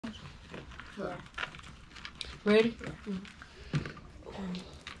Yeah. Ready? Yeah.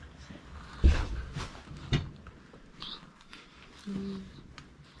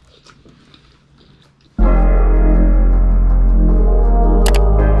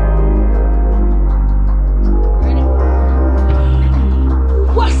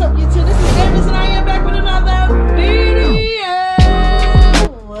 What's up, YouTube? This is Avis, and I am back with another video.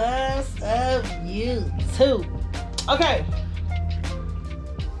 What's up, YouTube? Okay.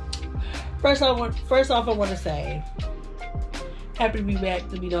 First off, I want to say, happy to be back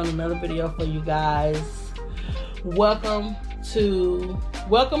to be doing another video for you guys. Welcome to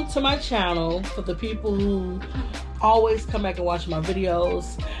my channel for the people who always come back and watch my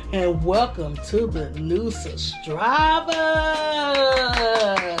videos, and welcome to the new subscribers.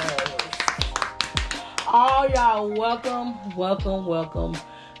 All y'all, welcome.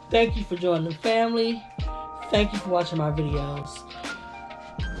 Thank you for joining the family. Thank you for watching my videos.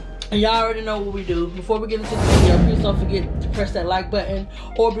 And y'all already know what we do. Before we get into the video, please don't forget to press that like button,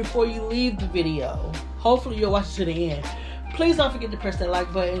 or before you leave the video, hopefully you'll watch it to the end. Please don't forget to press that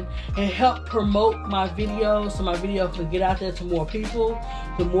like button and help promote my videos so my video can get out there to more people.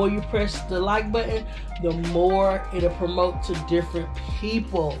 The more you press the like button, the more it'll promote to different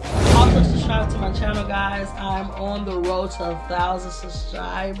people. Also, subscribe to my channel, guys. I'm on the road to 1,000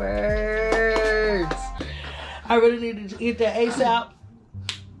 subscribers. I really need to get that ASAP.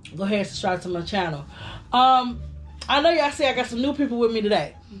 Go ahead and subscribe to my channel. I know y'all see I got some new people with me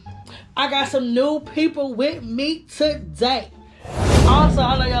today. Also,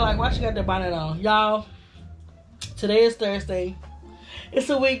 I know y'all like, why she got that bonnet on? Y'all, today is Thursday. It's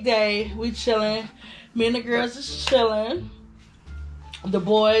a weekday. We chilling. Me and the girls is chilling. The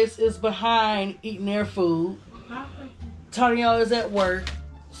boys is behind eating their food. Tonyo is at work.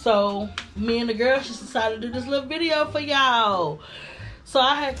 So, me and the girls just decided to do this little video for y'all. So,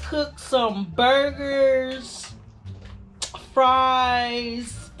 I had cooked some burgers,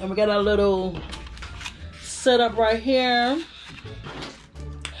 fries, and we got a little setup right here.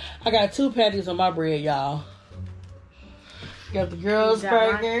 I got 2 patties on my bread, y'all. Got the girls'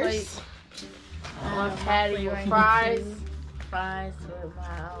 burgers. One patty with fries. Fries with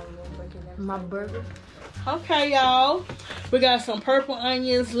my burger. Okay, y'all. We got some purple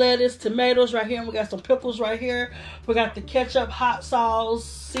onions, lettuce, tomatoes right here. And we got some pickles right here. We got the ketchup, hot sauce,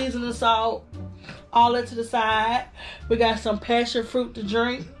 seasoning salt. All that to the side. We got some passion fruit to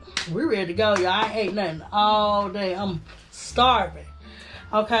drink. We ready to go, y'all. I ate nothing all day. I'm starving.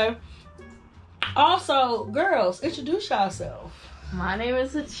 Okay. Also, girls, introduce yourself. My name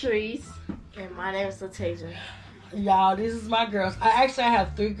is Trice. And my name is Taisha. Y'all, this is my girls. I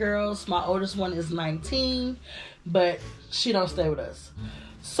have 3 girls. My oldest one is 19, but she don't stay with us.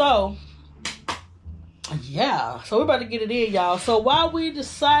 So, yeah. So, we're about to get it in, y'all. So, while we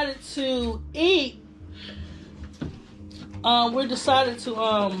decided to eat, we decided to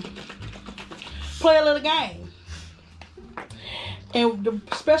play a little game. And the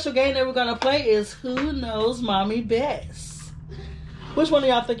special game that we're going to play is Who Knows Mommy Best? Which one of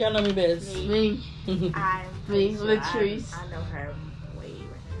y'all think y'all know me best? Me. Me, Latrice. I know her way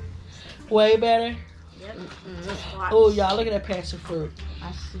better. Way better? Yep. Oh, y'all, look at that passion fruit.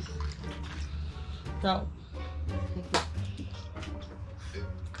 No.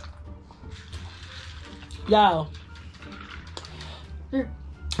 Y'all,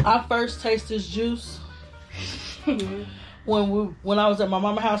 I first tasted this juice when I was at my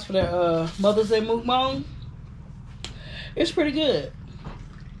mama's house for their Mother's Day Mukbang. It's pretty good.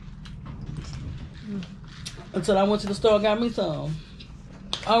 Until I went to the store and got me some.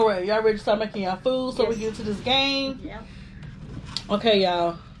 Alright, y'all ready to start making y'all food so we get into this game? Yeah. Okay,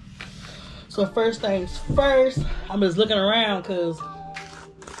 y'all. So first things first, I'm just looking around because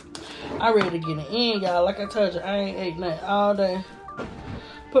I'm ready to get it in, y'all. Like I told you, I ain't ate nothing all day.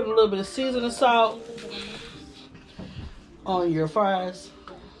 Put a little bit of seasoning salt on your fries.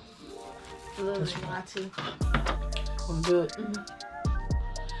 A little bit, not too. I'm good.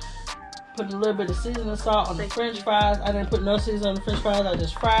 Put a little bit of seasoning salt on the French fries. I didn't put no seasoning on the French fries. I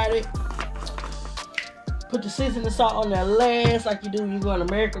just fried it. Put the seasoning salt on there last, like you do when you go in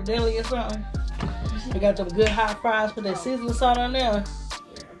American Deli or something. You got them good hot fries. Put that seasoning salt on there.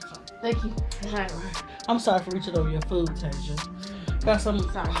 Thank you. I'm sorry for reaching over your food, Taisha. Got some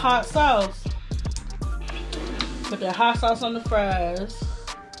hot sauce. Put that hot sauce on the fries.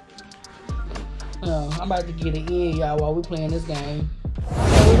 I'm about to get it in, y'all, while we playing this game.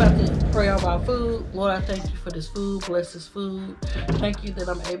 Okay, we're about to pray over our food. Lord, I thank you for this food. Bless this food. Thank you that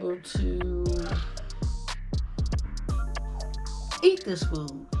I'm able to eat this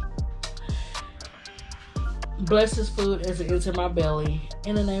food. Bless this food as it enters my belly.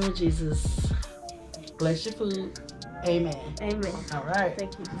 In the name of Jesus. Bless your food. Amen. Amen. All right.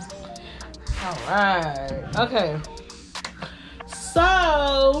 Thank you. All right. Okay.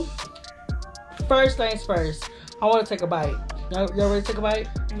 So, first things first. I want to take a bite. Y'all ready to take a bite?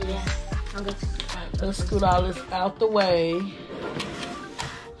 Yeah. I'm going to take a bite. Let's scoot all this out the way.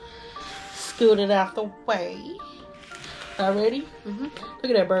 Scoot it out the way. Y'all ready? Mm-hmm. Look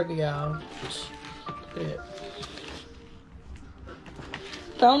at that burger, y'all. Look at that.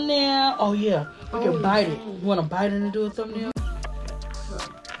 Thumbnail. Oh, yeah. We can bite it. You want to bite it and do a thumbnail?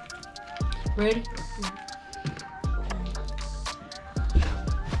 Ready?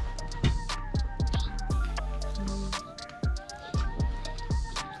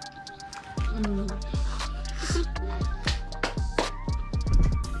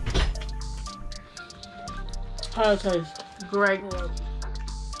 How does it taste? Great.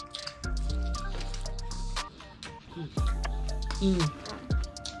 Mm.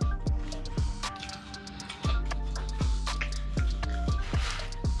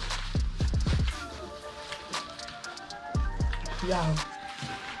 Y'all.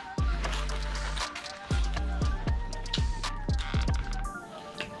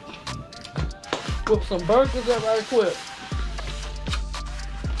 Whip some burgers up right quick.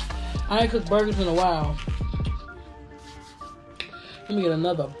 I ain't cooked burgers in a while. Let me get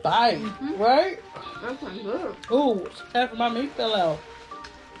another bite, right? That's good. Ooh, half of my meat fell out.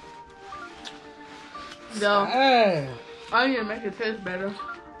 No. Ah, Onion make it taste better.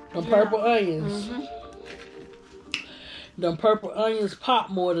 them purple onions. Mm-hmm. Them purple onions pop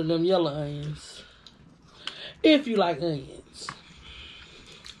more than them yellow onions. If you like onions.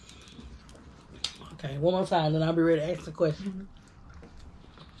 Okay, one more time, then I'll be ready to ask the question.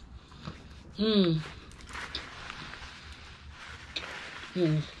 Okay.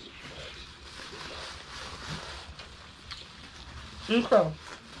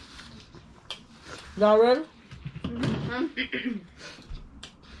 Y'all ready?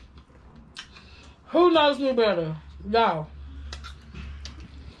 Who knows me better? Y'all.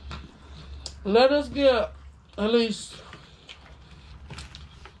 Let us get at least.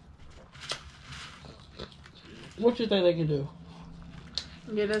 What you think they can do?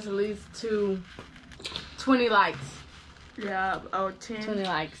 Get us at least 20 likes. Yeah, or 10. 20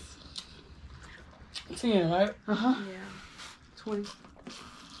 likes. 10, right? Uh-huh. Yeah. 20.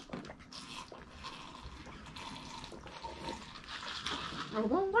 Oh,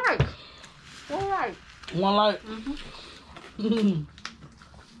 one like. One like. One like. Mm-hmm.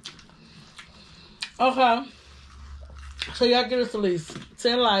 Okay. So y'all get us at least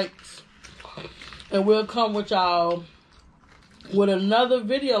 10 likes. And we'll come with y'all with another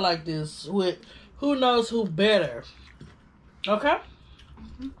video like this with who knows who better. Okay?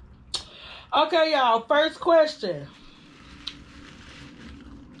 Okay, y'all. First question.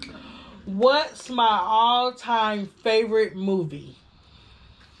 What's my all-time favorite movie?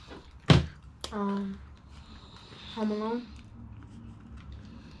 Home Alone.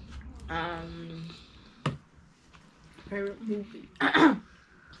 Favorite movie. I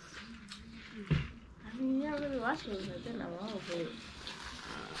mean, yeah, I really watched movies like that in a while, but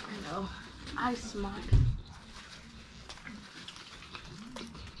I know. I smart.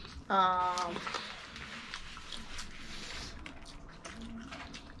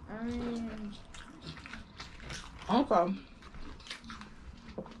 Okay.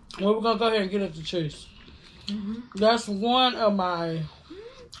 Well, we're gonna go ahead and get into Trice. That's one of my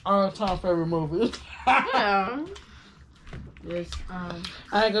all-time favorite movies. Yeah. This, I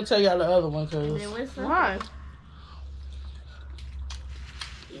ain't gonna tell y'all the other one because Why?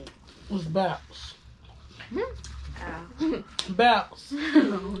 it was Bounce. ow. Bounce.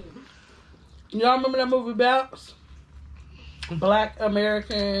 Y'all remember that movie Bounce? Black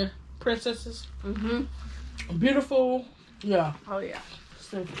American princesses. Mm-hmm. Beautiful. Yeah. Oh, yeah.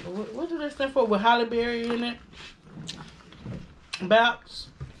 What do they stand for? With Halle Berry in it? Bounce.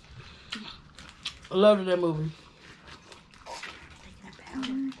 I loved that movie.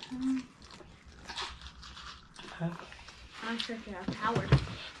 I'm checking out Power.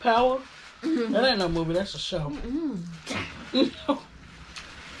 Power? That ain't no movie, that's a show.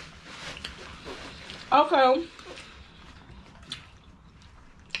 Okay.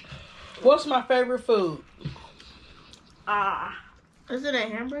 What's my favorite food? Is it a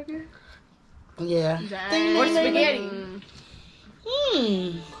hamburger? Yeah. Dang. Or spaghetti.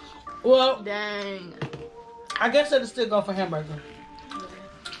 Well, Dang. I guess I'd still go for hamburger.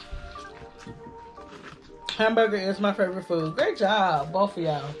 Hamburger is my favorite food. Great job, both of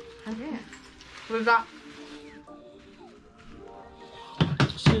y'all. Okay. We got.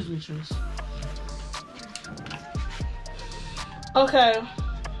 Excuse me, Trice. Okay.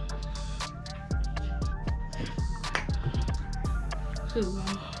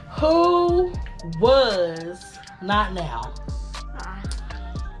 Who was not now?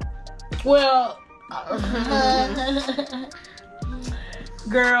 Well,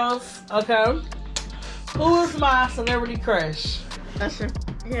 girls, okay. Who is my celebrity crush? Usher.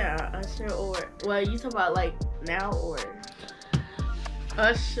 Yeah, Usher or well, you talk about like now or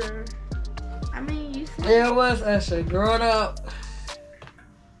Usher. I mean you said It was Usher. Growing up.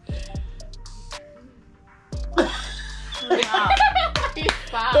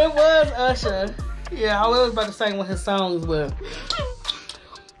 It was Usher. Yeah, I was about to sing one of his songs, but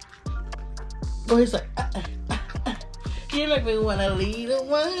he's like, you make me wanna lead a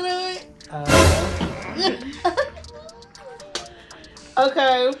one.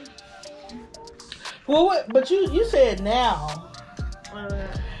 Okay. Well, what? But you said now.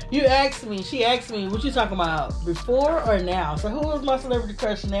 You asked me. She asked me, what you talking about? Before or now? So who was my celebrity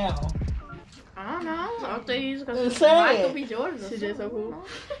crush now? I don't know. I don't think he's gonna Say Michael it. B. Jordan. She just so cool.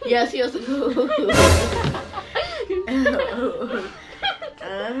 Yeah, she was cool.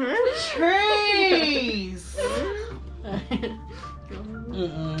 Trice.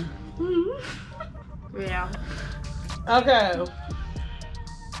 Yeah. Okay.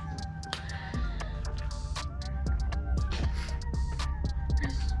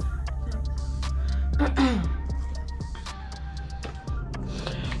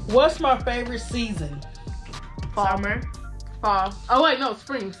 What's my favorite season? Summer. Fall. Oh wait, no,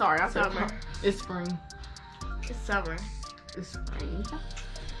 spring. Sorry, I said Summer. It's spring. It's summer. It's spring.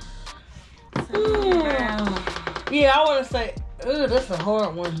 Yeah, I want to say, ooh, that's a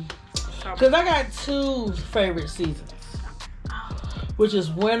hard one. Because I got two favorite seasons, which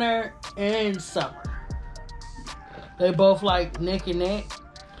is winter and summer. They both like neck and neck.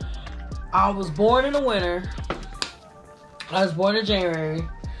 I was born in the winter. I was born in January.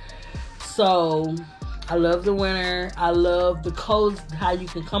 So I love the winter. I love the cold, how you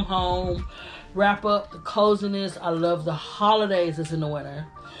can come home, wrap up the coziness. I love the holidays that's in the winter.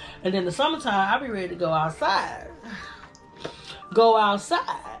 And then the summertime, I be ready to go outside. Go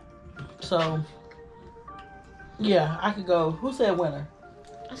outside. So, yeah, I could go. Who said winter?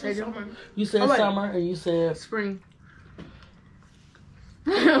 I said summer. You said summer, and you said... Spring.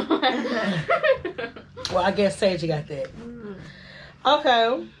 Well, I guess Taisha got that.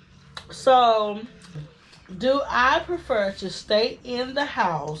 Okay. So, do I prefer to stay in the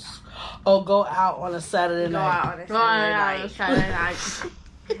house or go out on a Saturday Go night? out on a Saturday night.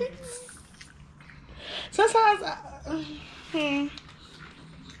 Sometimes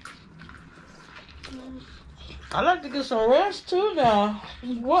I like to get some rest too now.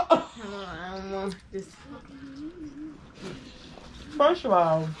 What? I don't want this. First of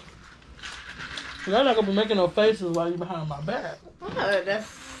all, you're not gonna be making no faces while you're behind my back.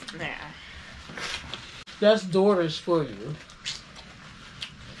 That's nah. That's daughters for you.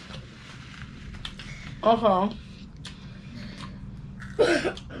 Okay.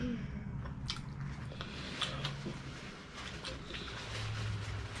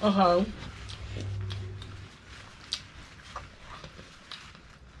 Okay.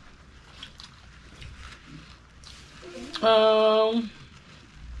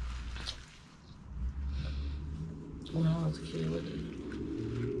 When I was a kid, what did you?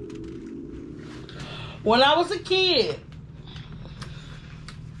 When I was a kid.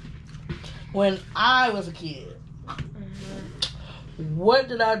 When I was a kid. What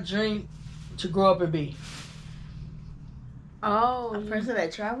did I drink to grow up and be? Oh, a person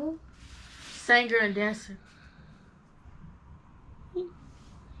that traveled? Singer and dancer.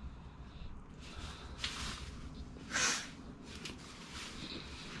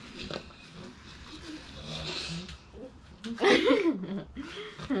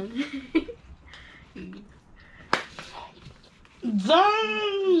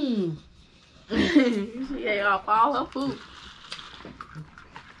 Dang! Yeah, y'all follow her food.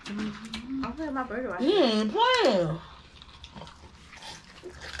 I'm playing my burger right You ain't playing.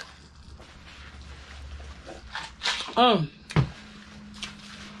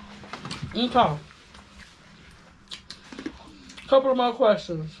 Okay. Couple of more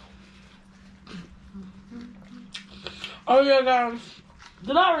questions. Oh yeah, guys.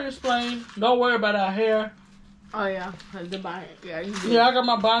 Did I already explain? Don't worry about our hair. Oh yeah, the bonnet. Yeah, you did. Yeah, I got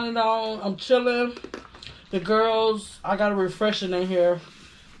my bonnet on. I'm chilling. The girls, I got a refreshing in here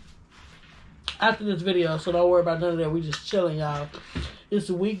after this video, so don't worry about none of that. We just chilling, y'all. It's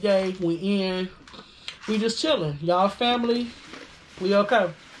a weekday. We in. We just chilling. Y'all family. We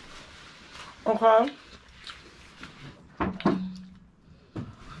okay. Okay.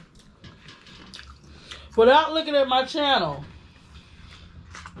 Without looking at my channel,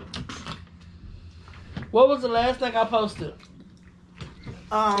 what was the last thing I posted?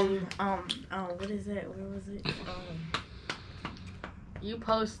 What is that? Where was it? You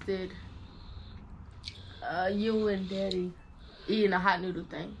posted you and Daddy eating a hot noodle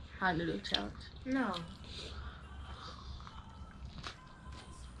thing. Hot noodle challenge. No.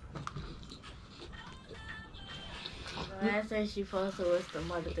 The last thing she posted was the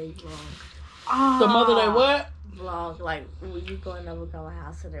Mother Day vlog. The Mother Day what? Vlog, like, when you going over to my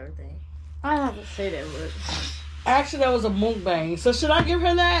house and everything. I don't have to say that word. Actually, that was a mukbang. So should I give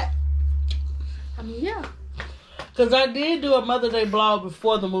her that? I mean, yeah. Because I did do a Mother Day vlog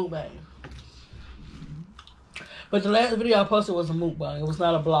before the mukbang. But the last video I posted was a mukbang. It was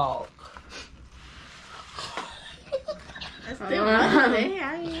not a vlog. That's still Mother's Day.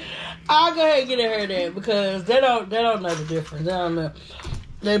 I mean, I'll go ahead and get her that because they don't know the difference. They don't know.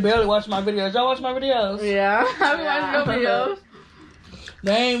 They barely watch my videos. Y'all watch my videos? Yeah. I've been watching your videos.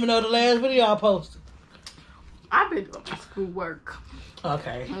 They ain't even know the last video I posted. I've been doing my schoolwork.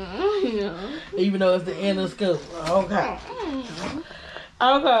 Okay. Yeah. Even though it's the end of school. Okay.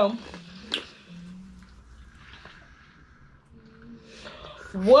 Okay.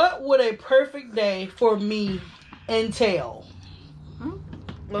 What would a perfect day for me entail?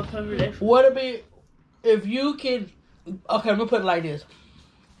 what perfect day? Would it be if you could? Okay, let me put it like this.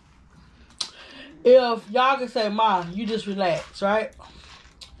 If y'all can say, "Ma, you just relax, right?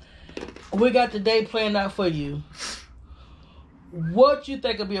 We got the day planned out for you." What you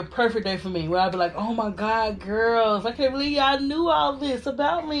think would be a perfect day for me? Where I'd be like, "Oh my God, girls, I can't believe y'all knew all this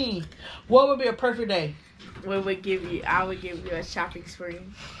about me." What would be a perfect day? I would give you a shopping spree.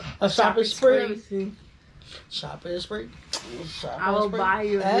 A shopping spree. Shopping spree. I will buy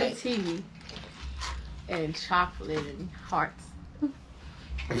you a new TV and chocolate and hearts.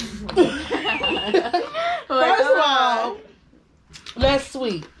 First of all, that's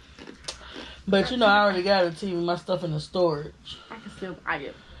sweet. But you know, I already got a TV, my stuff in the storage. I can still buy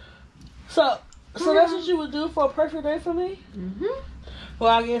it. So that's what you would do for a perfect day for me? Mm-hmm.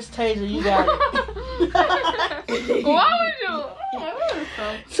 Well, I guess Taisha, you got it. Why would you?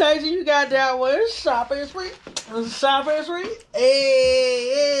 Taisha, you got that one. Shopping spree. Shopping spree.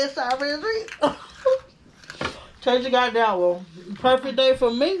 Hey, shopping spree. Taisha got that one. Perfect day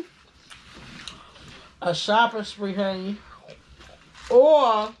for me. A shopping spree, honey.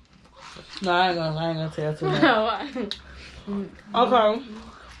 Or no, I ain't gonna tell too much. Okay.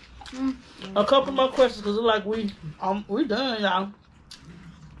 A couple more questions because it's like we done, y'all.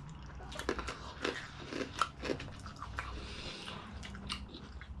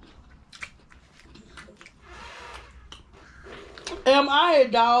 Am I a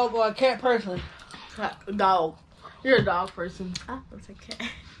dog or a cat person? Dog. You're a dog person. I was a cat.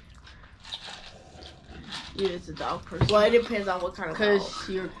 You're just a dog person. Well, it depends on what kind of dog.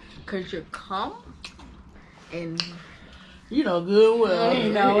 Cause you're calm and you know good well.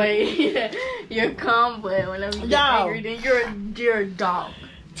 you're calm, but whenever you get angry, then you're a dog.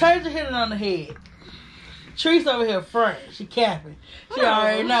 Taisha hit it on the head. Trice over here front. She capping. She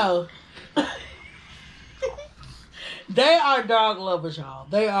already know. They are dog lovers, y'all.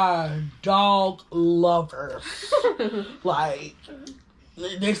 They are dog lovers. Like,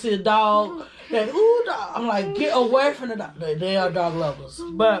 they see a dog, they, ooh, dog. I'm like, get away from the dog. They are dog lovers.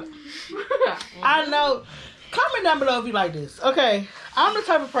 But I know, comment down below if you like this. Okay, I'm the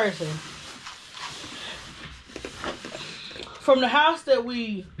type of person, from the house that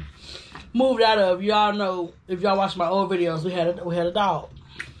we moved out of, y'all know, if y'all watch my old videos, we had a dog.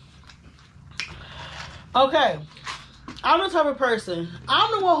 Okay. I'm the type of person,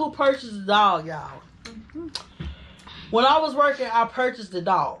 I'm the one who purchased the dog, y'all. When I was working, I purchased the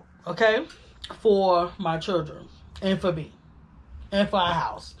dog, okay? For my children, and for me, and for our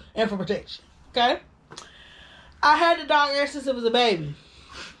house, and for protection, okay? I had the dog ever since it was a baby.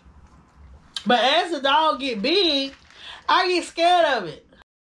 But as the dog get big, I get scared of it.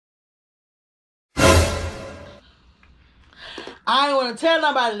 I didn't want to tell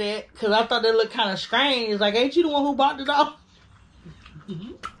nobody that because I thought they looked kind of strange. Like, ain't you the one who bought the dog?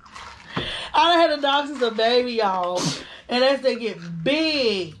 I done had a dog since a baby, y'all. And as they get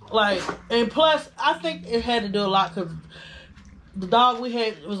big, like, and plus, I think it had to do a lot because the dog we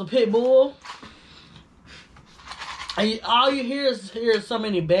had was a pit bull. And all you hear is so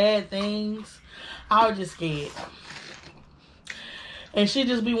many bad things. I was just scared. And she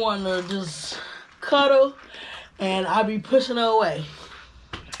just be wanting to just cuddle. And I be pushing her away.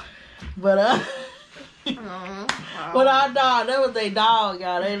 But but our dog, that was their dog,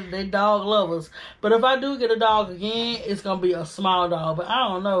 y'all. They dog lovers. But if I do get a dog again, it's gonna be a small dog. But I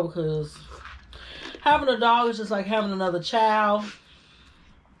don't know, because having a dog is just like having another child.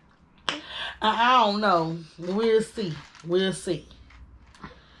 I don't know. We'll see.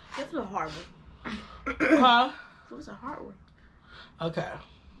 This was a hard one. Huh? It was a hard one. Okay.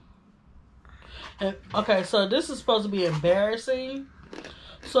 Okay, so this is supposed to be embarrassing.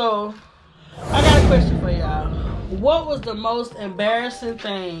 So, I got a question for y'all. What was the most embarrassing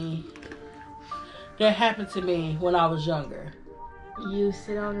thing that happened to me when I was younger? You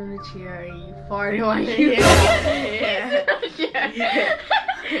sit down in the chair and you fart while you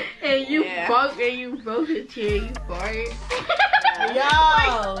and you broke the chair, you farted.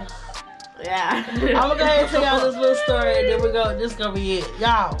 Y'all. Yeah. I'm gonna go ahead and tell y'all this little story and then this gonna be it.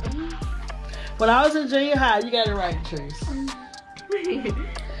 Y'all. When I was in junior high, you got it right, Trice.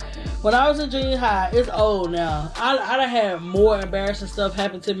 When I was in junior high, it's old now. I done had more embarrassing stuff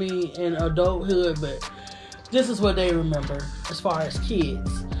happen to me in adulthood, but this is what they remember as far as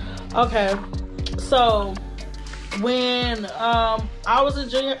kids. Okay, so when I was in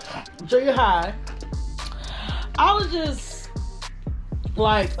junior high, I was just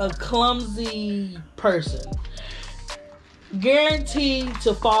like a clumsy person. Guaranteed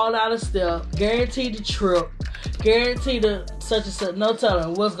to fall down a step, guaranteed to trip, guaranteed to such and such. No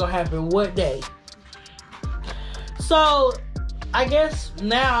telling what's gonna happen what day. So I guess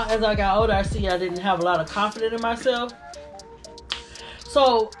now as I got older, I see I didn't have a lot of confidence in myself.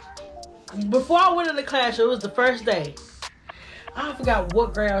 So before I went into class, it was the first day. I forgot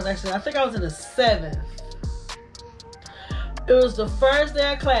what grade I was actually. I think I was in the 7th. It was the first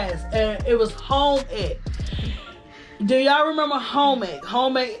day of class, and it was home ec. Do y'all remember home ec?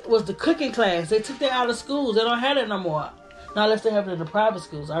 Home ec was the cooking class. They took that out of schools. They don't have it no more. Not unless they have it in the private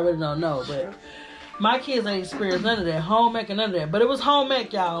schools. I really don't know, but my kids ain't experienced none of that. Home ec and none of that. But it was home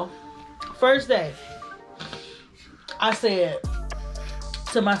ec, y'all. First day. I said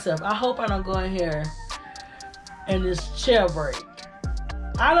to myself, I hope I don't go in here and this chair break.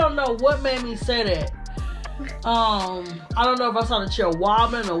 I don't know what made me say that. I don't know if I saw the chair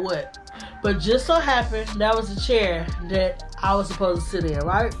wobbling or what. But just so happened, that was the chair that I was supposed to sit in,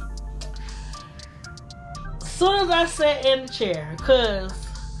 right? As soon as I sat in the chair, because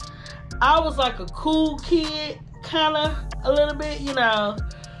I was like a cool kid, kind of, a little bit, you know.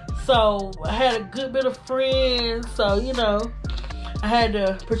 So, I had a good bit of friends. So, you know, I had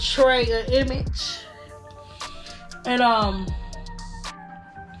to portray an image. And,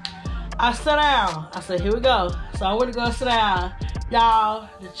 I sat down. I said, here we go. So, I went to go sit down. Y'all,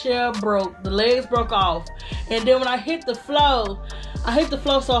 the chair broke. The legs broke off. And then when I hit the floor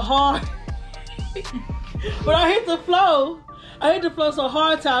so hard. When I hit the floor so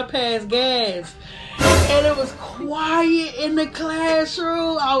hard till I passed gas. And it was quiet in the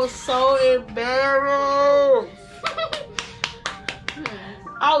classroom. I was so embarrassed.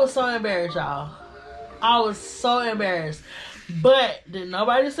 I was so embarrassed, y'all. I was so embarrassed. But didn't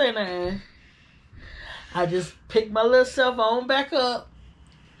nobody say nothing. I just picked my little self on back up.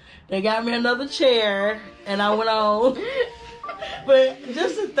 They got me another chair, and I went on. But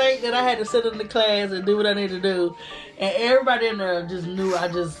just to think that I had to sit in the class and do what I need to do, and everybody in there just knew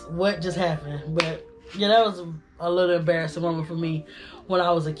what just happened. But yeah, that was a little embarrassing moment for me when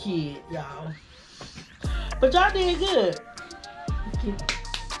I was a kid, y'all. But y'all did good.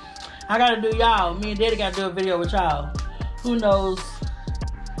 I gotta do y'all. Me and Daddy gotta do a video with y'all. Who knows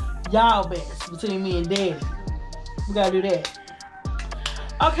y'all best between me and Daddy? We gotta do that.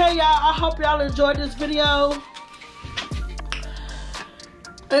 Okay, y'all. I hope y'all enjoyed this video.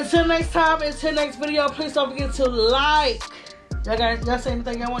 Until next time, until next video, please don't forget to like. Y'all say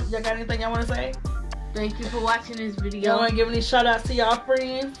anything y'all want? Y'all got anything y'all want to say? Thank you for watching this video. Y'all want to give any shout outs to y'all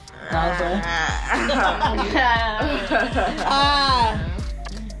friends?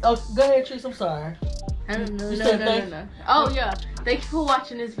 Oh, go ahead, Trice. I'm sorry. No. Oh, yeah. Thank you for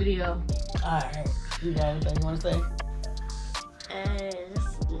watching this video. Alright. You got anything you want to say?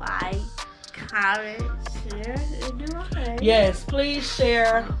 Just like, comment, share, and do okay. Yes, please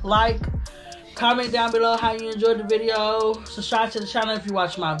share, like, comment down below how you enjoyed the video. Subscribe to the channel if you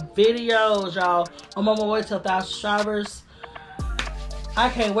watch my videos, y'all. I'm on my way to 1,000 subscribers. I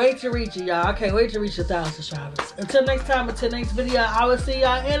can't wait to reach it, y'all. I can't wait to reach 1,000 subscribers. Until next time, until next video, I will see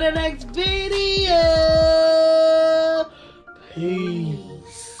y'all in the next video. Peace.